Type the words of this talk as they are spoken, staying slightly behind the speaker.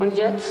Und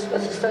jetzt?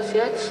 Was ist das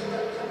jetzt?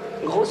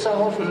 Ein großer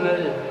Haufen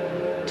Müll.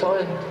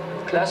 Toll,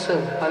 klasse,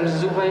 alles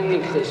super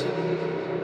hingekriegt.